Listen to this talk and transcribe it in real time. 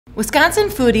Wisconsin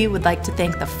Foodie would like to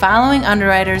thank the following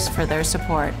underwriters for their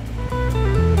support.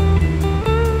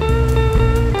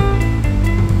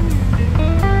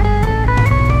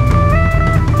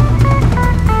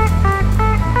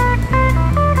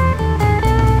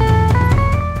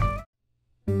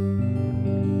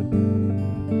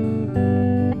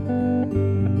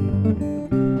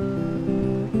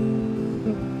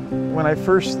 When I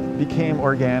first became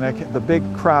organic, the big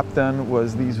crop then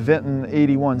was these Vinton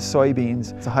 81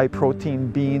 soybeans. It's a high protein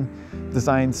bean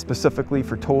designed specifically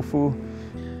for tofu.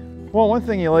 Well, one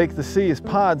thing you like to see is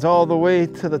pods all the way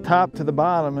to the top to the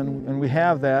bottom, and we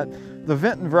have that. The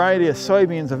Vinton variety of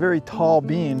soybean is a very tall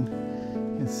bean.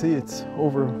 You can see it's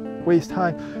over waist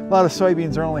high. A lot of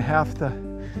soybeans are only half the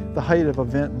height of a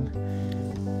Vinton.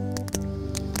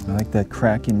 I like that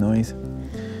cracking noise.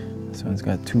 This one's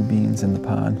got 2 beans in the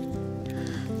pod.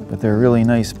 But they're really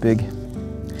nice, big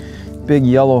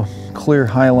yellow, clear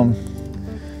hilum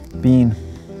bean.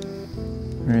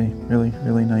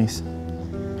 Really nice.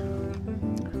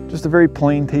 Just a very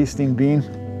plain tasting bean.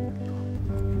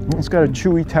 It's got a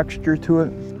chewy texture to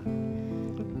it.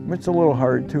 It's a little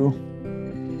hard too.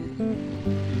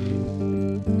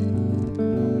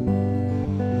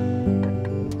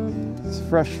 It's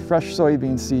fresh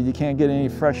soybean seed. You can't get any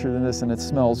fresher than this, and it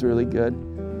smells really good.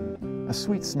 A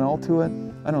sweet smell to it.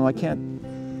 I don't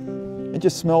know, it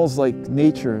just smells like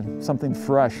nature, something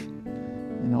fresh,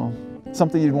 you know,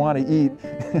 something you'd want to eat.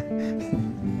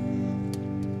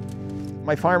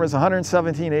 My farm is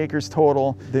 117 acres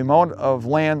total. The amount of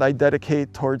land I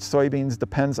dedicate towards soybeans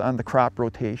depends on the crop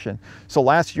rotation. So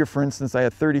last year, for instance, I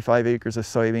had 35 acres of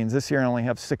soybeans. This year I only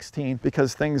have 16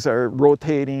 because things are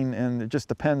rotating, and it just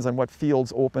depends on what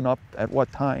fields open up at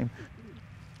what time.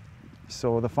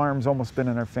 So the farm's almost been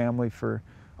in our family for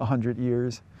 100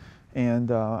 years. And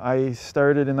I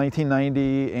started in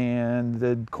 1990 and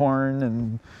did corn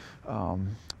and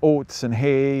oats and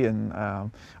hay, and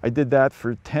I did that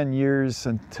for 10 years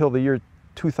until the year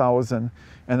 2000,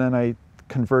 and then I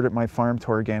converted my farm to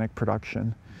organic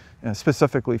production,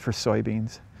 specifically for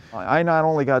soybeans. I not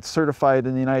only got certified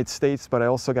in the United States, but I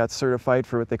also got certified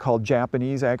for what they call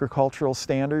Japanese agricultural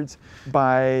standards.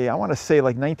 By, I want to say,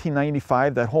 like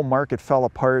 1995, that whole market fell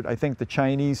apart. I think the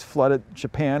Chinese flooded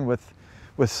Japan with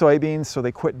soybeans, so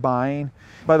they quit buying.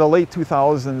 By the late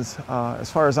 2000s, as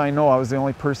far as I know, I was the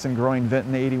only person growing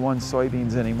Vinton 81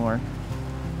 soybeans anymore.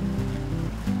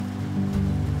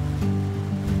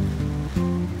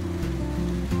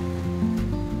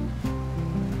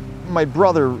 My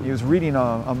brother, he was reading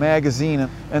a magazine,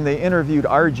 and they interviewed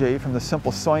RJ from the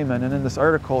Simple Soyman, and in this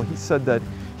article he said that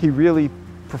he really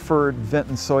preferred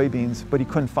Vinton soybeans, but he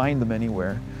couldn't find them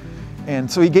anywhere. And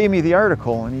so he gave me the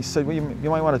article, and he said, well, you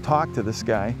might want to talk to this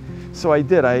guy. So I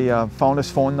did. I found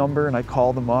his phone number, and I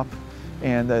called him up,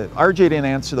 and RJ didn't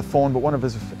answer the phone, but one of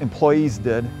his employees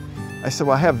did. I said,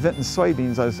 well, I have Vinton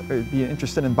soybeans. I'd be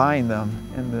interested in buying them.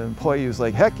 And the employee was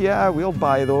like, heck yeah, we'll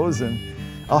buy those, and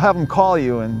I'll have them call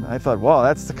you. And I thought, wow,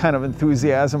 that's the kind of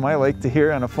enthusiasm I like to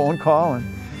hear on a phone call.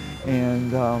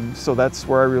 And so that's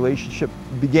where our relationship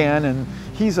began. And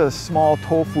he's a small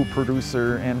tofu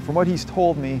producer, and from what he's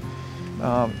told me,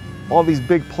 all these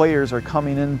big players are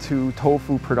coming into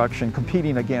tofu production,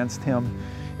 competing against him.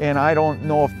 And I don't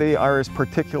know if they are as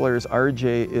particular as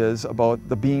RJ is about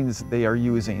the beans they are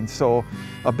using. So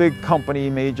a big company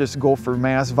may just go for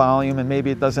mass volume, and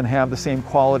maybe it doesn't have the same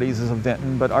qualities as a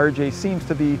Vinton, but RJ seems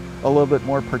to be a little bit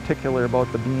more particular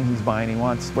about the bean he's buying. He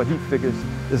wants what he figures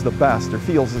is the best, or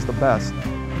feels is the best.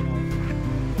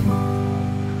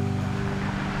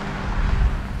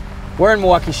 We're in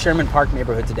Milwaukee's Sherman Park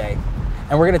neighborhood today,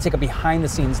 and we're going to take a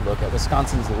behind-the-scenes look at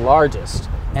Wisconsin's largest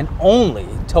and only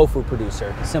tofu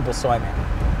producer, Simple Soyman.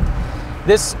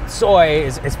 This soy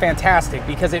is fantastic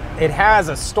because it has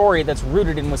a story that's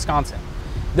rooted in Wisconsin.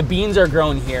 The beans are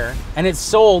grown here, and it's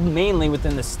sold mainly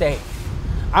within the state.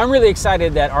 I'm really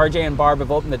excited that RJ and Barb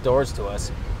have opened the doors to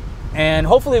us, and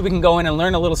hopefully we can go in and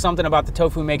learn a little something about the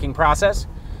tofu making process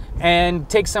and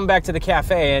take some back to the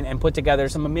cafe and put together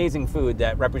some amazing food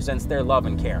that represents their love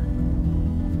and care.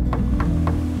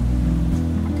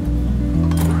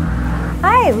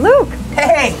 Hi, Luke.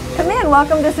 Hey! Come in.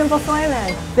 Welcome to Simple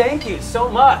Soyman. Thank you so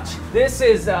much. This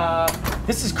is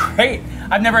great.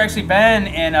 I've never actually been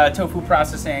in a tofu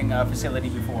processing facility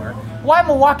before. Why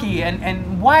Milwaukee,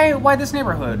 and why this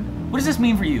neighborhood? What does this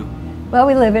mean for you? Well,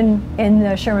 we live in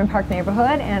the Sherman Park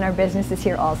neighborhood, and our business is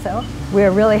here also.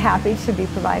 We're really happy to be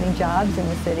providing jobs in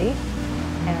the city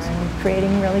and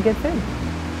creating really good food.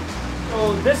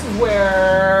 So this is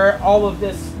where all of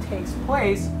this takes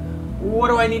place. What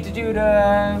do I need to do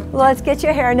to... Well, let's get you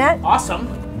a hairnet. Awesome.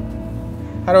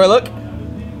 How do I look?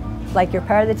 like you're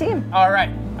part of the team. All right,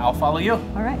 I'll follow you.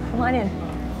 All right, come on in.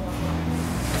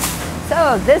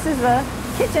 So this is the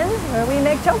kitchen where we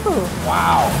make tofu.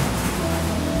 Wow.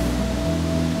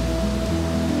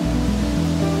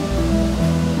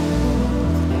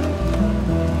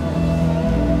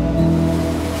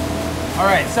 All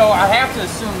right, so I have to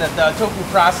assume that the tofu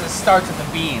process starts with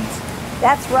the beans.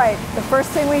 That's right. The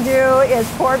first thing we do is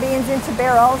pour beans into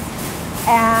barrels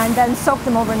and then soak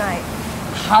them overnight.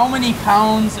 How many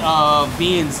pounds of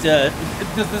beans does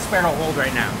this barrel hold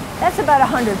right now? That's about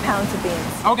 100 pounds of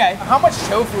beans. Okay. How much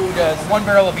tofu does one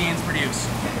barrel of beans produce?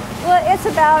 Well, it's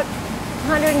about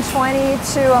 120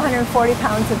 to 140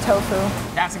 pounds of tofu.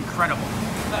 That's incredible.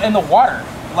 And the water,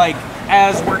 like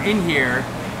as we're in here,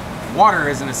 water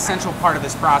is an essential part of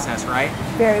this process, right?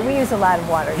 Very. We use a lot of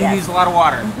water. You use a lot of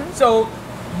water. So,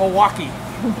 Milwaukee.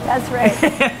 That's right.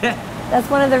 That's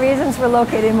one of the reasons we're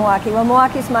located in Milwaukee. Well,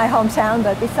 Milwaukee's my hometown,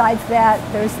 but besides that,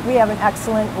 we have an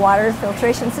excellent water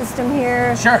filtration system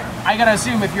here. Sure. I gotta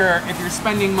assume if you're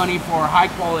spending money for high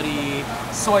quality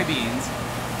soybeans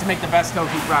to make the best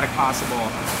tofu product possible,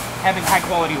 having high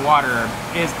quality water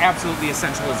is absolutely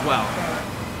essential as well.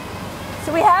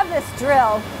 So we have this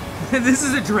drill. This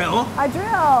is a drill. A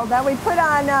drill that we put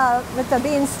on with the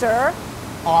bean stir.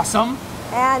 Awesome.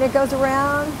 And it goes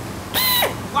around.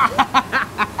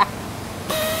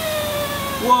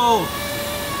 Whoa.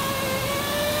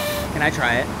 Can I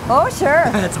try it? Oh, sure.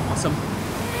 That's awesome.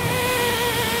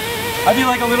 I feel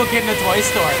like a little kid in a toy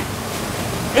store.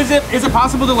 Is it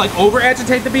possible to like over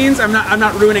agitate the beans? I'm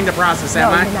not ruining the process,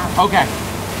 am I? No, you're not. Okay.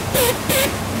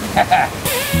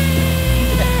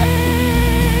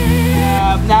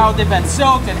 Now they've been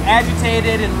soaked and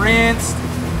agitated and rinsed.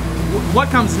 What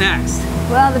comes next?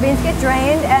 Well, the beans get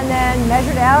drained and then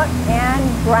measured out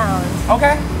and ground.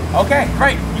 Okay. Okay.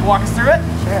 Great. You walk us through it?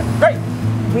 Sure. Great.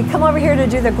 We come over here to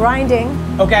do the grinding.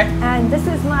 Okay. And this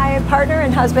is my partner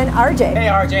and husband, RJ. Hey,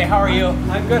 RJ. How are you?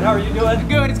 I'm good. How are you doing?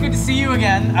 Good. It's good to see you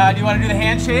again. Do you want to do the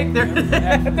handshake?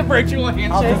 The virtual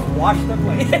handshake. I'll just wash them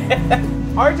later.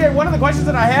 RJ, one of the questions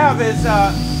that I have is,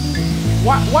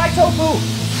 why tofu?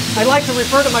 I like to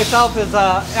refer to myself as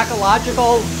an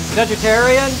ecological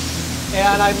vegetarian,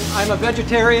 and I'm a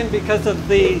vegetarian because of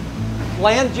the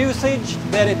land usage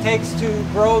that it takes to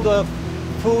grow the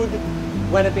food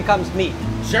when it becomes meat.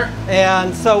 Sure.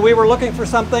 And so we were looking for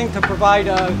something to provide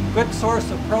a good source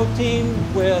of protein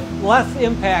with less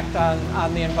impact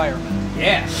on the environment.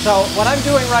 Yeah. So what I'm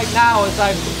doing right now is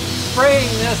I'm spraying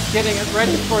this, getting it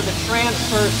ready for the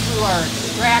transfer through our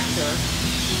extractor.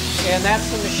 And that's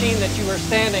the machine that you were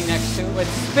standing next to. It's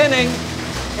spinning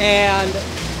and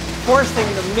forcing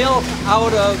the milk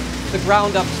out of the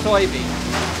ground up soybean.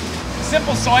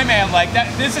 Simple Soyman, like that.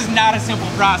 This is not a simple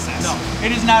process. No.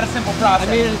 It is not a simple process.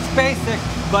 I mean, it's basic,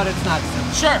 but it's not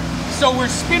simple. Sure. So we're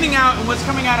spinning out, and what's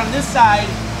coming out on this side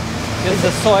is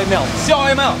the soy milk.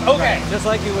 Soy milk. Okay. Right, just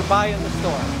like you would buy in the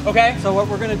store. Okay. So what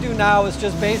we're going to do now is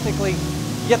just basically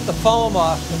get the foam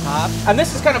off the top. And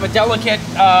this is kind of a delicate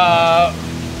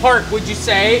part, would you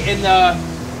say, in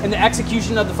the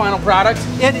execution of the final product?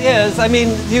 It is. I mean,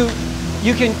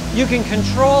 you can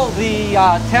control the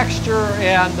texture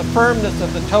and the firmness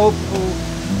of the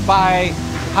tofu by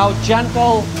how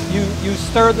gentle you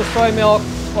stir the soy milk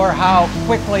or how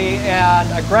quickly and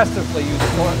aggressively you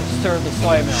stir the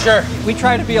soy milk. Sure. We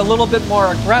try to be a little bit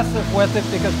more aggressive with it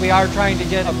because we are trying to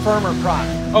get a firmer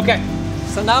product. Okay.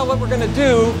 So now what we're going to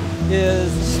do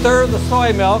is stir the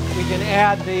soy milk. We can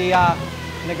add the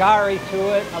nagari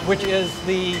to it, which is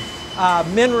the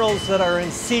minerals that are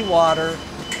in seawater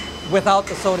without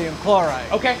the sodium chloride.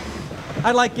 Okay.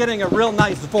 I like getting a real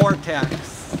nice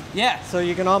vortex. Yeah. So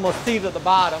you can almost see to the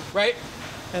bottom. Right.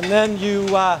 And then you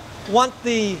want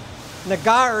the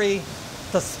nagari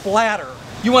to splatter.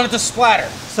 You want it to splatter.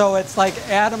 So it's like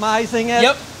atomizing it.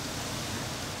 Yep.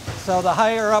 So the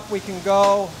higher up we can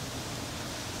go,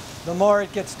 the more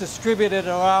it gets distributed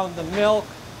around the milk.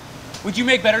 Would you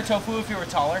make better tofu if you were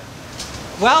taller?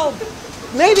 Well,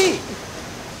 maybe.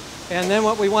 And then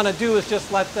what we want to do is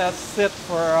just let that sit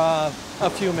for a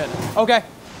few minutes. Okay.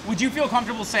 Would you feel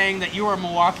comfortable saying that you are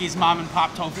Milwaukee's mom and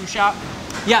pop tofu shop?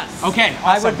 Yes. Okay.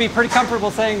 I Awesome. would be pretty comfortable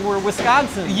saying we're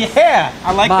Wisconsin. Yeah,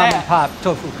 I like mom that. and pop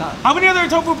tofu shop. How many other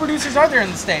tofu producers are there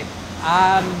in the state?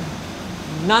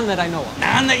 None that I know of.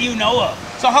 None that you know of.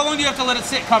 So how long do you have to let it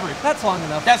sit covered? That's long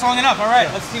enough. That's long enough. All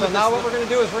right. Let's see So what now this what we're going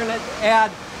to do is we're going to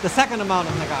add the second amount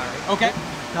of nagari. Okay.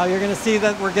 Now you're going to see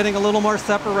that we're getting a little more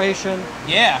separation,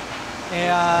 Yeah.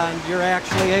 and you're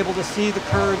actually able to see the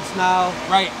curds now.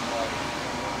 Right.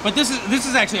 But this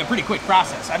is actually a pretty quick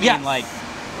process. I mean, Yes. like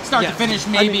start to Yes. finish,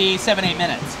 maybe 7-8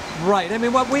 minutes. Right. I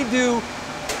mean, what we do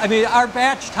I mean, our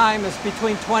batch time is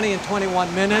between 20 and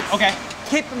 21 minutes. Okay.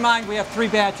 Keep in mind we have 3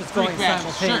 batches going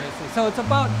simultaneously. Sure. So it's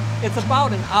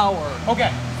about an hour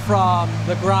Okay. from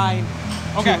the grind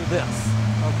Okay. to this.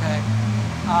 Okay.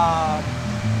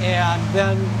 And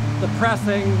then the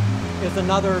pressing is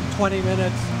another 20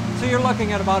 minutes. So you're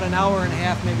looking at about an hour and a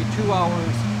half, maybe 2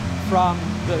 hours from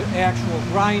the actual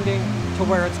grinding to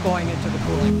where it's going into the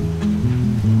cooling.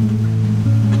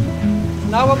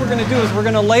 Now what we're going to do is we're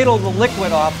going to ladle the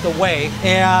liquid off the whey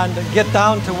and get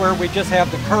down to where we just have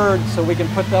the curds so we can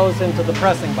put those into the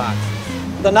pressing boxes.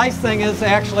 The nice thing is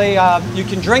actually you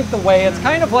can drink the whey. It's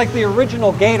kind of like the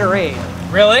original Gatorade.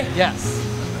 Really? Yes.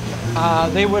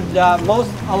 They would, a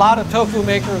lot of tofu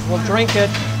makers will drink it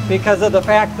because of the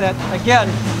fact that, again,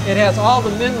 it has all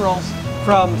the minerals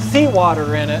from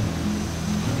seawater in it,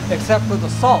 except for the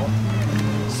salt.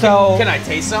 So, Can I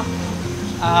taste some?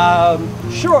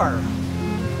 sure.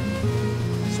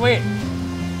 Sweet.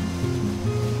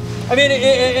 I mean,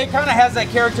 it kind of has that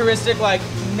characteristic, like,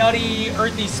 nutty,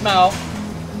 earthy smell.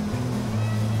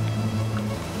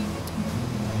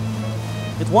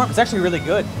 It's warm. It's actually really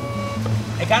good.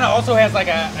 It kind of also has like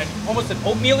almost an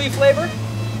oatmeal-y flavor.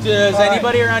 Does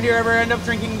anybody around here ever end up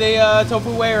drinking the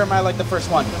tofu whey, or am I like the first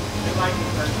one?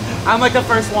 I'm like the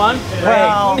first one?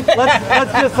 Well,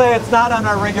 let's just say it's not on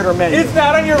our regular menu. It's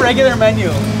not on your regular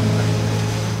menu.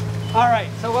 All right,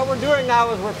 so what we're doing now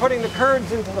is we're putting the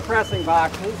curds into the pressing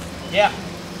boxes. Yeah.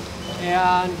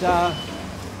 And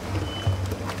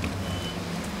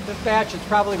this batch is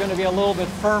probably going to be a little bit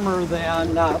firmer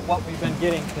than what we've been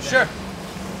getting today. Sure.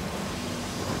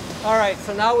 All right,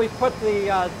 so now we put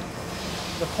the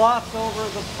cloths over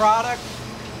the product.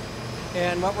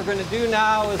 And what we're going to do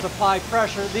now is apply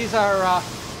pressure. These are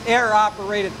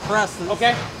air-operated presses.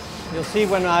 Okay. You'll see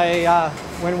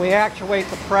when we actuate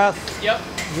the press, Yep.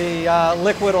 the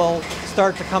liquid will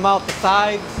start to come out the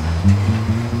sides.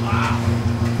 Wow.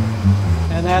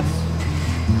 And that's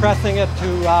pressing it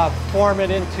to form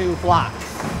it into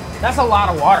blocks. That's a lot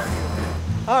of water.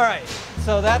 All right,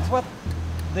 so that's what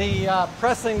the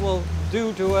pressing will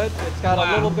do to it. It's got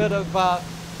a little bit of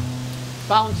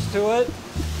bounce to it.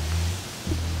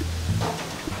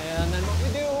 And then what we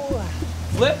do,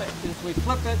 flip it, is we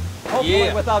flip it,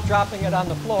 hopefully without dropping it on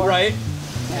the floor. Right.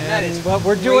 And that is what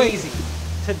we're doing crazy.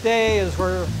 today is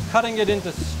we're cutting it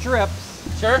into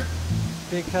strips. Sure.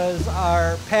 Because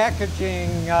our packaging,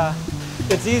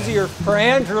 it's easier for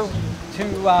Andrew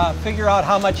to figure out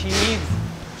how much he needs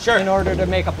in order to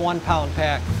make up 1 pound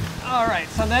pack. All right,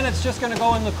 so then it's just going to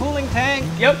go in the cooling tank.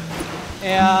 Yep.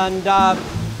 And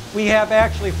we have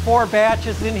actually 4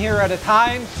 batches in here at a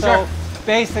time. So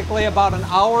basically about an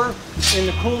hour in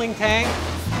the cooling tank,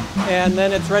 and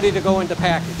then it's ready to go into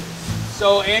packages.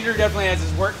 So Andrew definitely has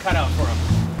his work cut out for him.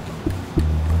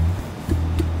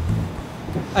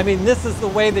 I mean, this is the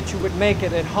way that you would make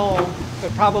it at home,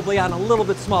 but probably on a little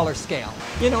bit smaller scale.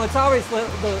 You know, it's always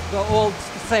the old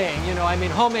saying, you know, I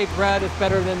mean, homemade bread is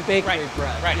better than bakery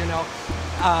bread. Right. You know,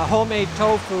 homemade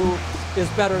tofu is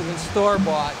better than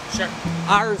store-bought. Sure.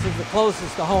 Ours is the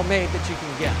closest to homemade that you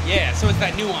can get. Yeah, so it's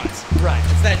that nuance. Right.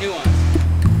 It's that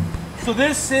nuance. So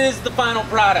this is the final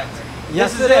product.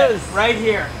 Yes, this it is. Right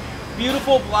here.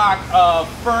 Beautiful block of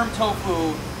firm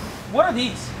tofu. What are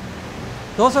these?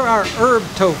 Those are our herb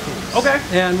tofu. Okay.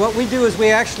 And what we do is we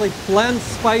actually blend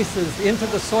spices into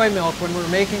the soy milk when we're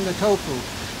making the tofu.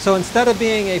 So instead of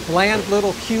being a bland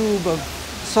little cube of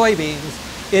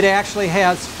soybeans, it actually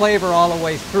has flavor all the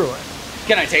way through it.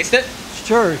 Can I taste it?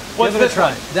 Sure. What's give it this a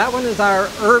try. one? That one is our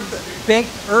baked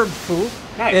herb food.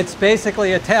 Nice. It's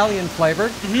basically Italian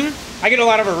flavored. I get a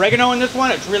lot of oregano in this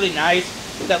one. It's really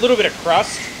nice. That little bit of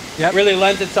crust really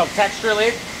lends itself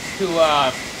texturally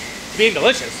to being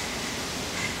delicious.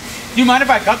 Do you mind if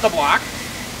I cut the block?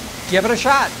 Give it a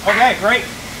shot. Okay, great.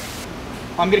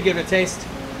 I'm gonna give it a taste.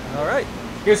 All right.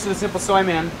 Here's to the Simple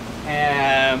Soyman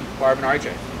and Barb and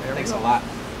RJ. Thanks a lot.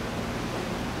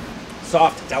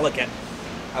 Soft, delicate.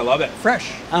 I love it.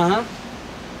 Fresh. Uh-huh.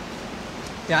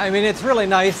 Yeah, I mean, it's really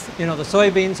nice. You know, the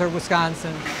soybeans are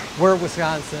Wisconsin. We're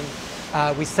Wisconsin.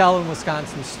 We sell in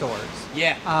Wisconsin stores.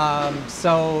 Yeah.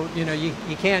 So, you know, you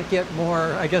can't get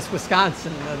more, I guess,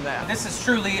 Wisconsin than that. This is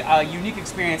truly a unique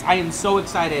experience. I am so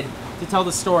excited to tell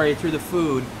the story through the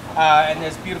food and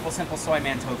this beautiful Simple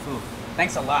Soyman tofu.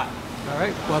 Thanks a lot. All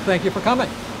right. Well, thank you for coming.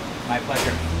 My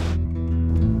pleasure.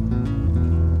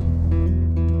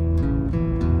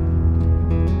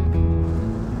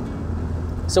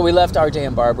 So we left RJ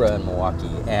and Barbara in Milwaukee,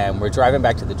 and we're driving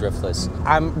back to the Driftless.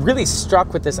 I'm really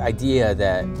struck with this idea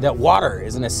that water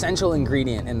is an essential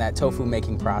ingredient in that tofu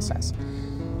making process.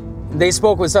 They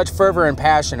spoke with such fervor and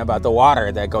passion about the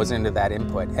water that goes into that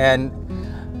input. And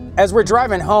As we're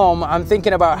driving home, I'm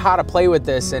thinking about how to play with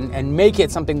this and make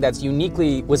it something that's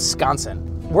uniquely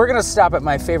Wisconsin. We're gonna stop at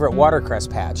my favorite watercress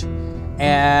patch,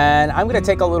 and I'm gonna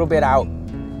take a little bit out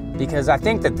because I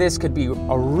think that this could be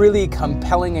a really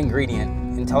compelling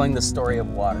ingredient in telling the story of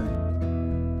water.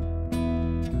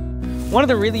 One of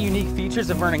the really unique features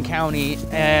of Vernon County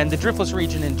and the Driftless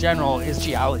region in general is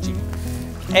geology.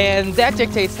 And that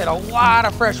dictates that a lot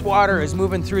of fresh water is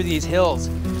moving through these hills.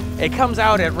 It comes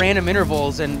out at random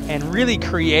intervals and really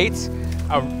creates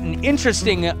an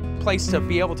interesting place to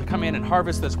be able to come in and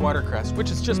harvest this watercress,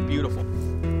 which is just beautiful.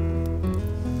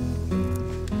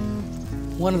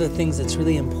 One of the things that's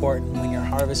really important when you're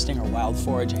harvesting or wild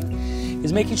foraging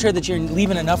is making sure that you're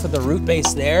leaving enough of the root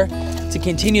base there to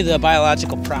continue the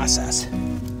biological process.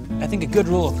 I think a good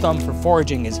rule of thumb for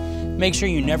foraging is make sure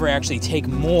you never actually take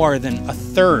more than a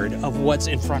third of what's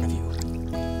in front of you.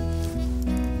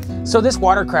 So this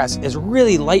watercress is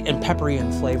really light and peppery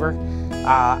in flavor.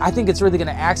 I think it's really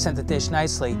gonna accent the dish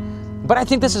nicely. But I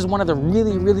think this is one of the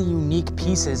really, really unique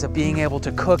pieces of being able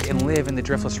to cook and live in the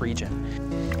Driftless region.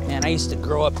 And I used to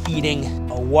grow up eating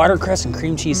watercress and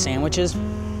cream cheese sandwiches.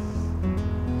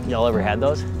 Y'all ever had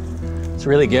those? It's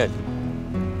really good.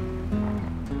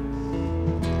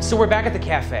 So we're back at the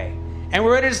cafe, and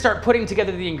we're ready to start putting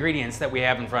together the ingredients that we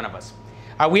have in front of us.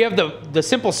 We have the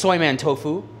Simple Soyman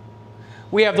tofu.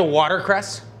 We have the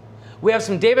watercress. We have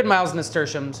some David Miles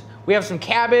nasturtiums. We have some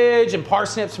cabbage and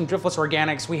parsnips from Driftless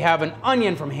Organics. We have an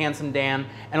onion from Handsome Dan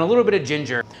and a little bit of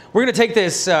ginger. We're gonna take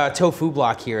this tofu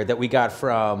block here that we got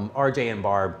from RJ and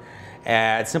Barb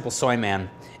at Simple Soyman,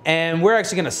 and we're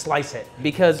actually gonna slice it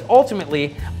because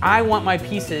ultimately I want my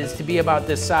pieces to be about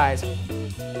this size.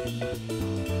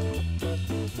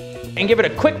 And give it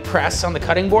a quick press on the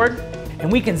cutting board,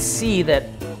 and we can see that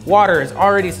water is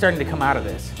already starting to come out of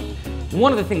this.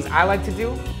 One of the things I like to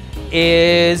do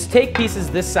is take pieces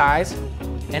this size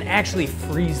and actually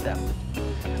freeze them.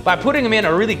 By putting them in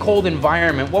a really cold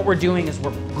environment, what we're doing is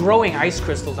we're growing ice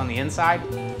crystals on the inside,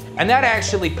 and that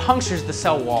actually punctures the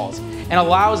cell walls and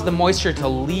allows the moisture to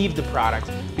leave the product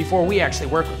before we actually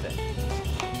work with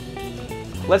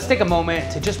it. Let's take a moment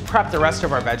to just prep the rest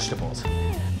of our vegetables.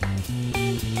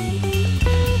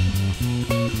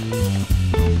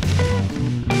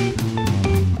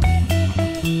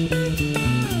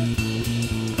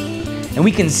 And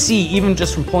we can see, even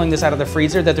just from pulling this out of the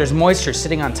freezer, that there's moisture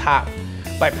sitting on top.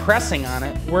 By pressing on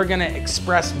it, we're gonna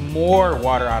express more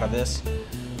water out of this,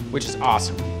 which is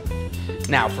awesome.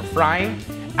 Now for frying,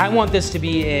 I want this to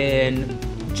be in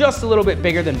just a little bit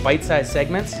bigger than bite-sized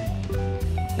segments.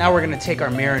 Now we're gonna take our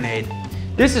marinade.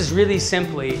 This is really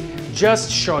simply just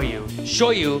shoyu.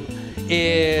 Shoyu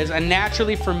is a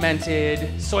naturally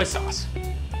fermented soy sauce.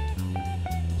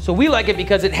 So we like it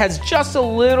because it has just a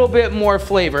little bit more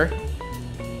flavor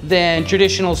than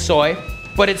traditional soy,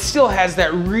 but it still has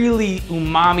that really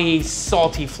umami,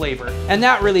 salty flavor. And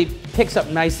that really picks up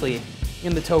nicely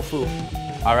in the tofu.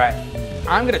 All right,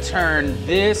 I'm gonna turn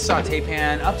this saute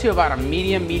pan up to about a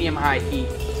medium-high heat.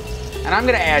 And I'm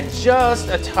gonna add just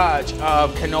a touch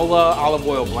of canola olive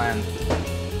oil blend.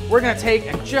 We're gonna take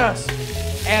and just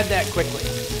add that quickly.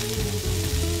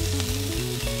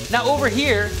 Now over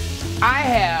here, I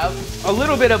have a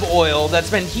little bit of oil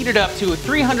that's been heated up to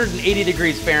 380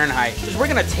 degrees Fahrenheit. We're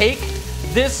gonna take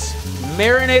this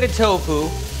marinated tofu,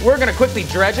 we're gonna quickly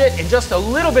dredge it in just a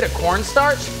little bit of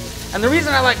cornstarch. And the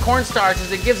reason I like cornstarch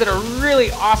is it gives it a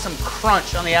really awesome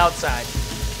crunch on the outside.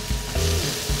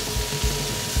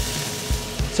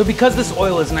 So because this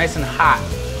oil is nice and hot,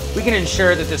 we can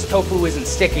ensure that this tofu isn't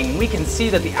sticking. We can see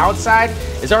that the outside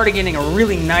is already getting a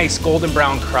really nice golden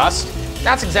brown crust.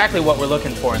 That's exactly what we're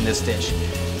looking for in this dish.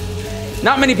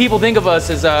 Not many people think of us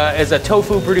as a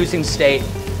tofu producing state,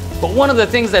 but one of the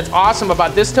things that's awesome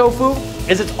about this tofu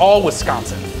is it's all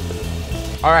Wisconsin.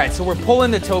 All right, so we're pulling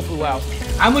the tofu out.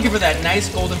 I'm looking for that nice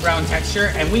golden brown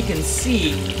texture, and we can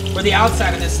see where the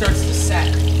outside of this starts to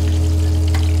set.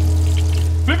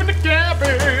 Flipping the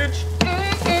cabbage.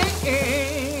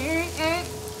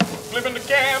 Flipping the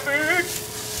cabbage.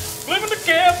 Flipping the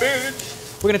cabbage.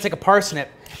 We're gonna take a parsnip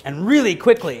and really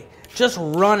quickly just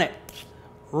run it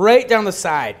right down the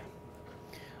side.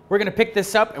 We're gonna pick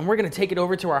this up and we're gonna take it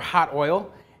over to our hot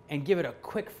oil and give it a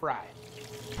quick fry.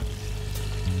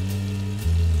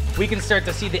 We can start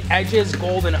to see the edges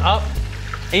golden up.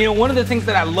 And you know, one of the things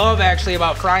that I love actually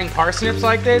about frying parsnips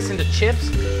like this into chips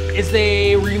is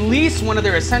they release one of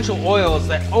their essential oils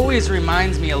that always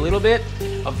reminds me a little bit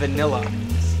of vanilla.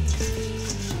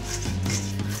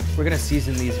 We're gonna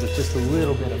season these with just a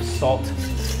little bit of salt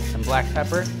and black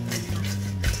pepper.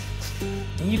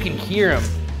 And you can hear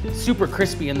them super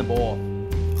crispy in the bowl.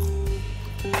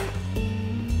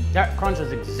 That crunch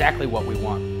is exactly what we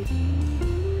want.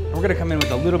 And we're gonna come in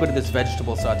with a little bit of this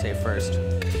vegetable saute first.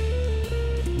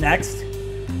 Next,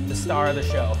 the star of the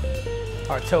show,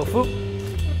 our tofu.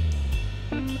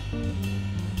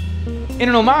 In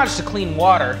an homage to clean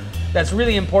water, that's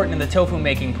really important in the tofu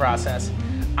making process,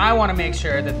 I wanna make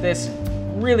sure that this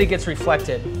really gets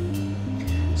reflected.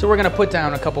 So we're gonna put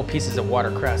down a couple pieces of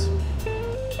watercress.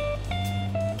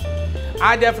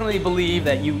 I definitely believe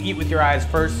that you eat with your eyes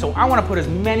first, so I wanna put as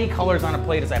many colors on a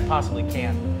plate as I possibly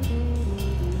can.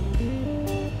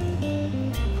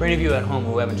 For any of you at home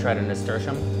who haven't tried a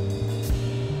nasturtium,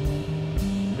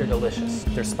 they're delicious.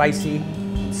 They're spicy,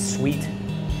 sweet.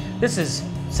 This is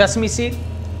sesame seed.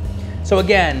 So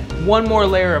again, one more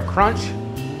layer of crunch.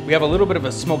 We have a little bit of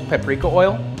a smoked paprika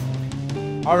oil.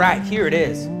 All right, here it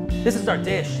is. This is our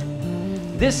dish.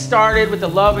 This started with the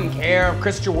love and care of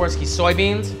Chris Jaworski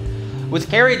soybeans, was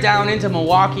carried down into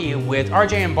Milwaukee with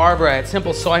RJ and Barbara at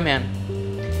Simple Soyman,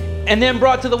 and then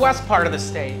brought to the west part of the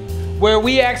state, where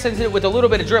we accented it with a little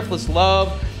bit of driftless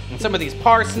love and some of these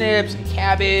parsnips and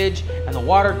cabbage and the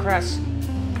watercress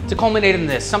to culminate in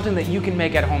this, something that you can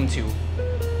make at home too.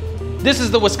 This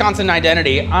is the Wisconsin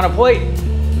identity on a plate.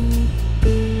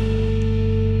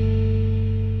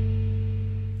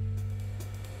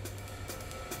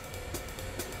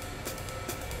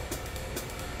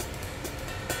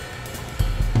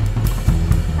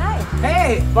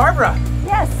 Hey, Barbara.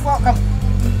 Yes. Welcome.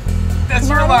 That's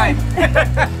your line. You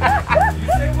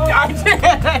say welcome. I did.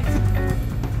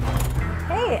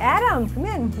 Hey, Adam, come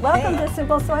in. Welcome to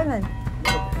Simple Soyman.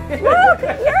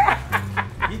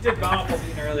 He did golf with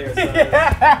me earlier,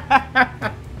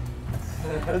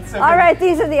 so. All right,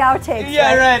 these are the outtakes.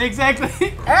 Yeah, right,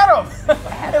 exactly. Adam!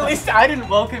 At least I didn't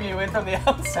welcome you in from the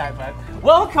outside, but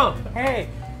welcome. Hey,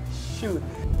 shoot.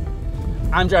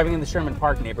 I'm driving in the Sherman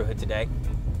Park neighborhood today,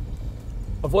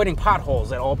 avoiding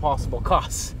potholes at all possible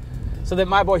costs, so that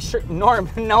my boy Sherman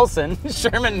Norman Nelson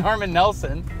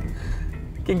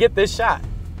can get this shot.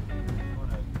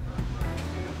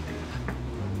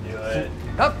 Do it.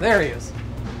 Oh, there he is.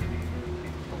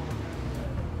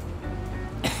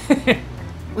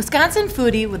 Wisconsin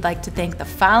Foodie would like to thank the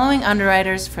following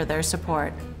underwriters for their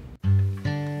support.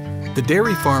 The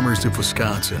dairy farmers of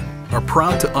Wisconsin are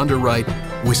proud to underwrite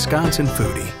Wisconsin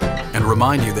Foodie and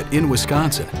remind you that in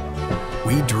Wisconsin,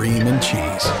 we dream in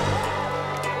cheese.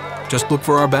 Just look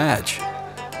for our badge.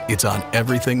 It's on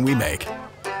everything we make.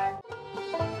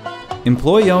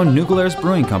 Employee-owned New Glarus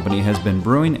Brewing Company has been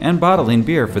brewing and bottling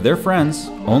beer for their friends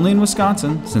only in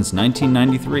Wisconsin since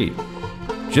 1993.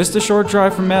 Just a short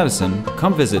drive from Madison,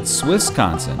 come visit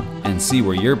Swissconsin and see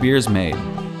where your beer is made.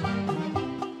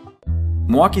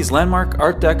 Milwaukee's landmark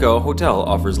Art Deco Hotel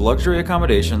offers luxury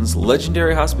accommodations,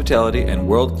 legendary hospitality, and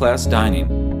world-class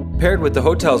dining. Paired with the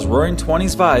hotel's roaring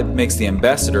 20s vibe makes the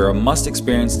Ambassador a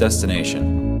must-experience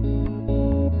destination.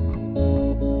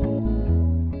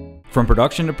 From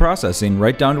production to processing,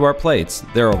 right down to our plates,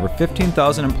 there are over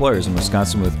 15,000 employers in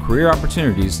Wisconsin with career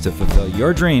opportunities to fulfill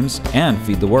your dreams and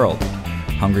feed the world.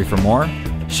 Hungry for more?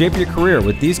 Shape your career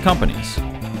with these companies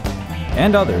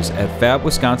and others at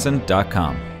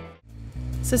fabwisconsin.com.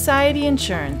 Society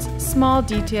Insurance, small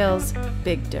details,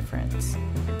 big difference.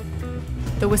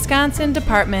 The Wisconsin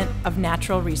Department of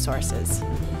Natural Resources.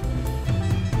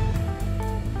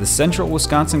 The Central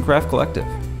Wisconsin Craft Collective.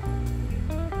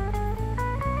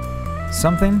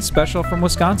 Something Special from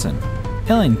Wisconsin,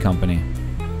 Hilling Company.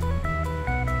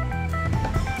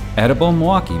 Edible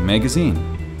Milwaukee Magazine.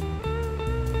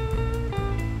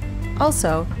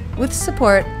 Also, with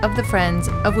support of the Friends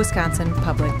of Wisconsin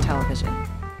Public Television.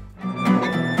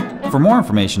 For more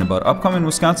information about upcoming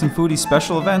Wisconsin Foodie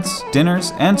special events,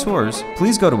 dinners, and tours,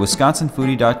 please go to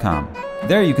wisconsinfoodie.com.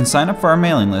 There you can sign up for our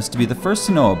mailing list to be the first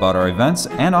to know about our events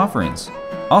and offerings.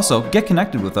 Also, get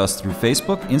connected with us through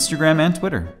Facebook, Instagram, and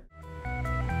Twitter.